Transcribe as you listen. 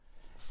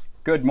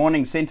Good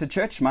morning, Centre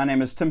Church. My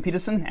name is Tim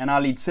Petersen and I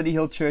lead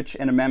CityHill Church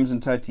in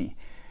Amanzimtoti.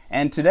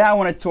 And today I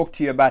want to talk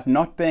to you about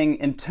not being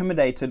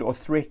intimidated or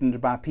threatened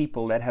by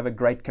people that have a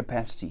great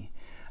capacity.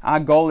 Our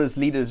goal as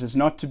leaders is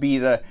not to be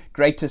the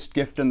greatest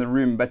gift in the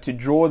room, but to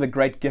draw the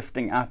great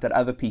gifting out that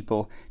other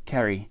people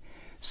carry.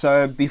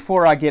 So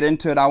before I get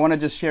into it, I want to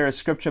just share a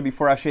scripture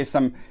before I share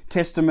some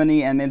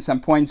testimony and then some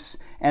points.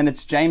 And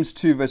it's James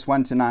 2 verse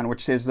 1 to 9,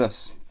 which says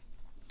this: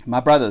 My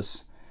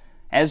brothers,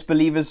 as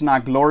believers in our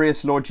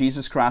glorious Lord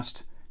Jesus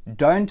Christ,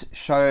 don't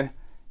show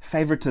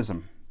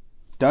favoritism.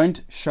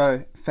 Don't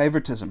show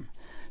favoritism.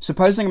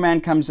 Supposing a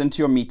man comes into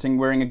your meeting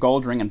wearing a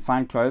gold ring and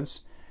fine clothes,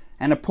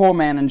 and a poor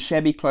man in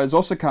shabby clothes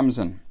also comes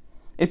in.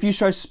 If you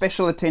show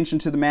special attention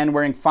to the man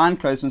wearing fine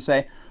clothes and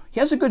say,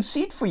 "Here's a good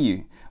seat for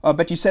you,"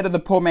 but you say to the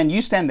poor man,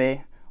 "You stand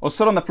there," or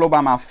 "Sit on the floor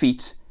by my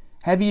feet,"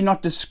 have you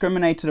not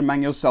discriminated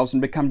among yourselves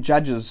and become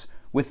judges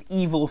with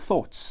evil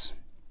thoughts?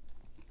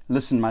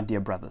 Listen, my dear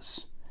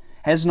brothers.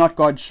 Has not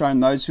God shown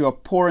those who are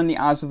poor in the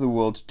eyes of the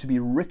world to be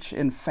rich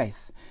in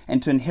faith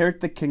and to inherit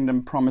the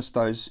kingdom promised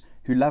those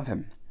who love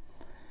him?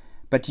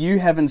 But you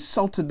have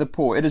insulted the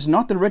poor. It is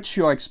not the rich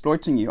who are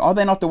exploiting you. Are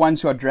they not the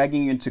ones who are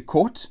dragging you into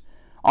court?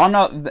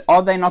 Are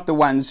they not the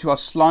ones who are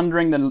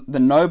slandering the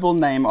noble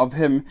name of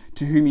him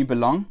to whom you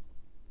belong?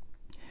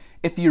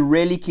 If you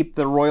really keep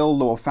the royal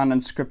law found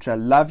in Scripture,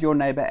 love your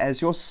neighbor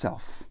as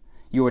yourself,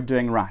 you are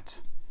doing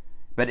right.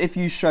 But if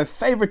you show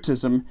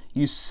favoritism,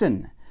 you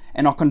sin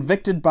and are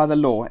convicted by the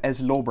law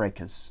as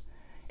lawbreakers.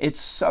 It's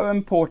so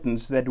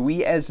important that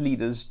we as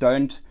leaders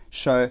don't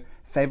show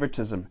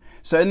favoritism.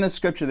 So in the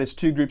scripture, there's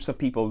two groups of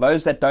people,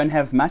 those that don't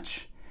have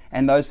much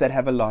and those that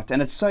have a lot.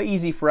 And it's so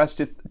easy for us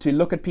to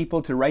look at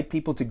people, to rate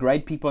people, to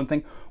grade people and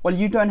think, well,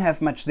 you don't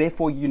have much,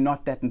 therefore you're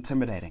not that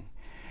intimidating.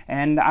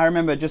 And I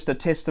remember just a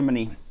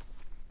testimony.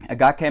 A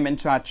guy came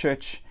into our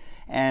church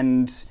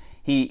and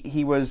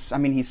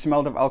he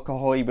smelled of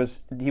alcohol. He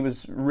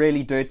was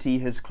really dirty.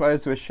 His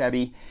clothes were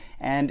shabby.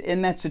 And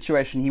in that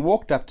situation, he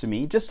walked up to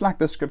me, just like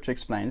the scripture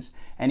explains,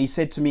 and he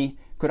said to me,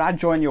 "Could I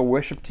join your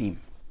worship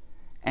team?"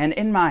 And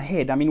in my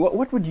head,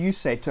 what would you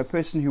say to a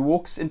person who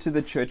walks into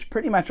the church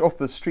pretty much off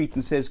the street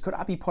and says, "Could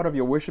I be part of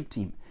your worship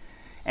team?"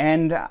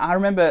 And I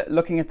remember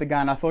looking at the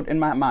guy and I thought, in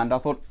my mind,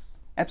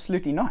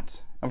 absolutely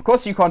not. Of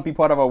course you can't be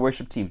part of our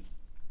worship team.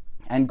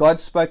 And God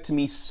spoke to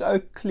me so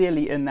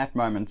clearly in that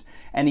moment.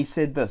 And he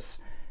said this: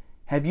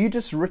 "Have you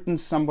just written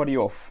somebody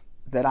off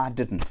that I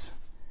didn't?"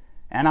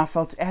 And I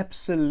felt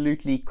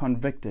absolutely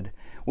convicted.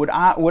 Would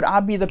I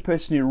be the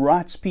person who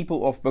writes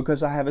people off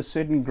because I have a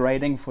certain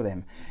grading for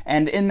them?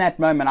 And in that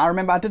moment, I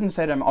remember I didn't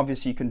say to him,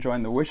 obviously you can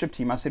join the worship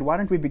team. I said, why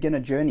don't we begin a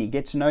journey,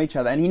 get to know each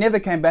other? And he never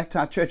came back to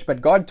our church,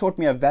 but God taught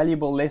me a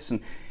valuable lesson.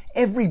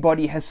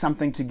 Everybody has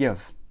something to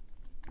give.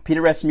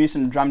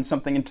 Petersen drummed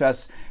something into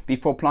us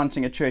before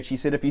planting a church. He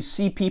said, if you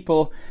see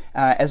people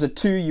as a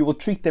 2, you will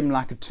treat them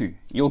like a 2.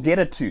 You'll get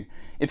a 2.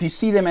 If you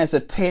see them as a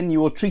 10, you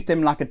will treat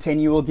them like a 10.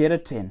 You will get a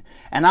 10.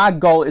 And our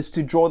goal is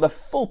to draw the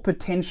full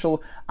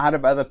potential out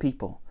of other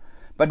people.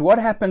 But what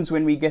happens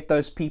when we get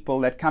those people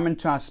that come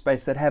into our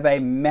space that have a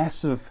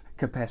massive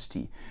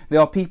capacity?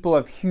 There are people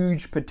of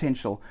huge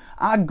potential.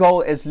 Our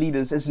goal as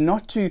leaders is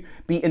not to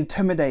be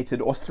intimidated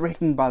or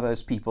threatened by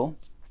those people,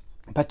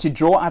 but to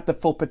draw out the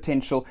full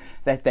potential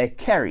that they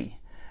carry.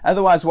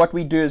 Otherwise, what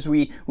we do is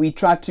we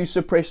try to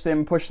suppress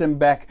them, push them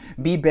back,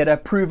 be better,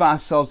 prove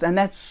ourselves, and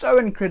that's so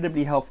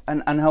incredibly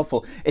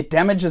unhelpful. It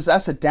damages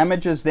us, it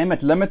damages them,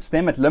 it limits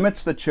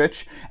the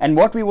church, and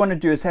what we want to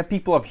do is have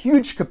people of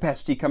huge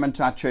capacity come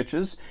into our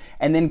churches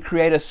and then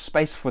create a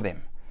space for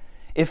them.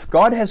 If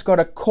God has got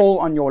a call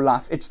on your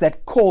life, it's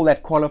that call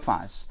that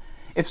qualifies.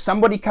 If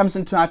somebody comes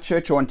into our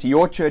church or into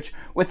your church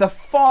with a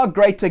far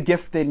greater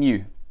gift than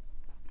you,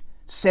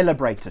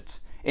 celebrate it,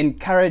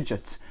 encourage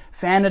it,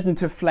 fan it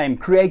into flame,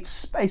 create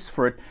space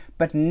for it,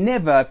 but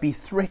never be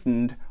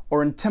threatened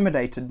or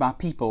intimidated by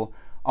people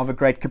of a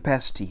great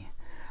capacity.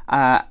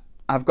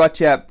 I've got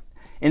here,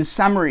 in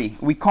summary,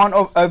 we can't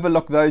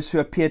overlook those who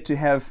appear to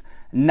have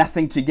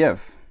nothing to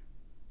give.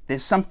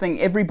 There's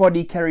something,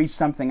 everybody carries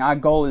something. Our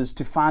goal is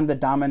to find the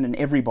diamond in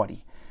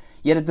everybody.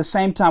 Yet at the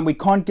same time, we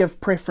can't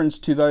give preference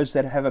to those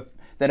that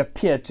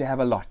appear to have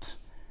a lot.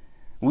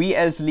 We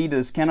as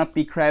leaders cannot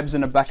be crabs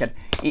in a bucket.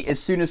 As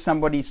soon as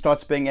somebody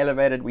starts being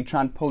elevated, we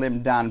try and pull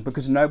them down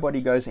because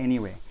nobody goes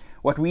anywhere.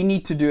 What we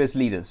need to do as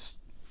leaders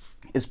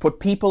is put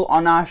people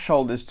on our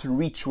shoulders to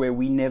reach where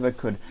we never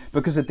could.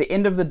 Because at the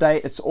end of the day,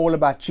 it's all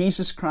about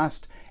Jesus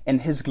Christ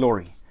and His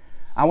glory.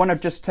 I want to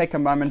just take a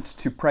moment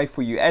to pray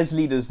for you as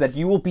leaders that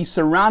you will be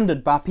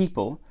surrounded by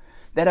people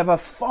that have a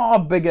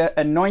far bigger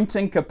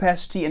anointing,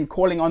 capacity, and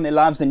calling on their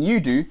lives than you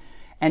do.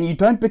 And you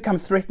don't become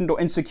threatened or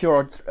insecure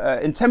or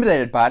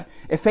intimidated by it.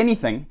 If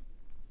anything,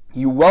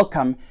 you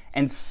welcome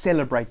and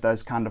celebrate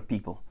those kind of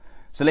people.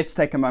 So let's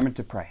take a moment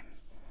to pray.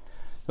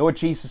 Lord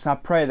Jesus, I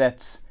pray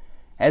that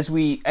as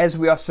we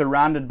are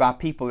surrounded by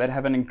people that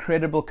have an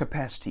incredible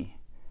capacity,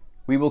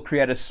 we will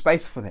create a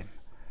space for them.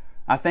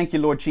 I thank you,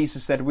 Lord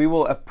Jesus, that we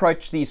will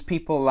approach these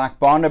people like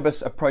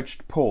Barnabas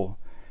approached Paul.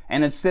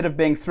 And instead of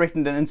being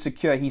threatened and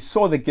insecure, he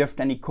saw the gift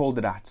and he called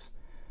it out.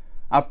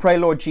 I pray,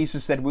 Lord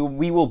Jesus, that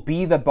we will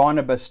be the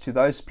Barnabas to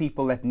those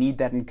people that need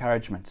that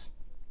encouragement.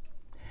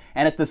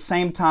 And at the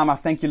same time, I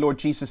thank you, Lord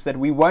Jesus, that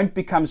we won't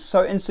become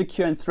so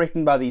insecure and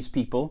threatened by these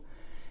people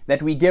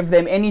that we give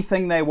them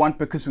anything they want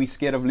because we're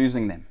scared of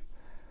losing them.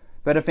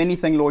 But if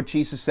anything, Lord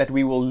Jesus, that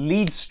we will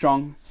lead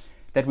strong,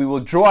 that we will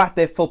draw out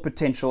their full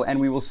potential, and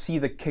we will see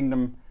the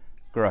kingdom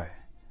grow.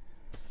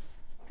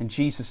 In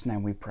Jesus'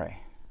 name we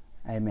pray.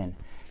 Amen.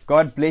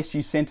 God bless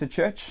you, Center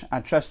Church. I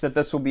trust that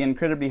this will be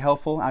incredibly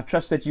helpful. I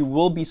trust that you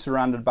will be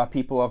surrounded by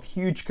people of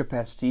huge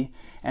capacity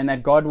and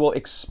that God will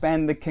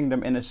expand the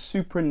kingdom in a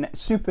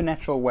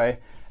supernatural way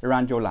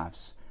around your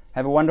lives.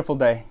 Have a wonderful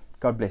day.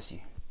 God bless you.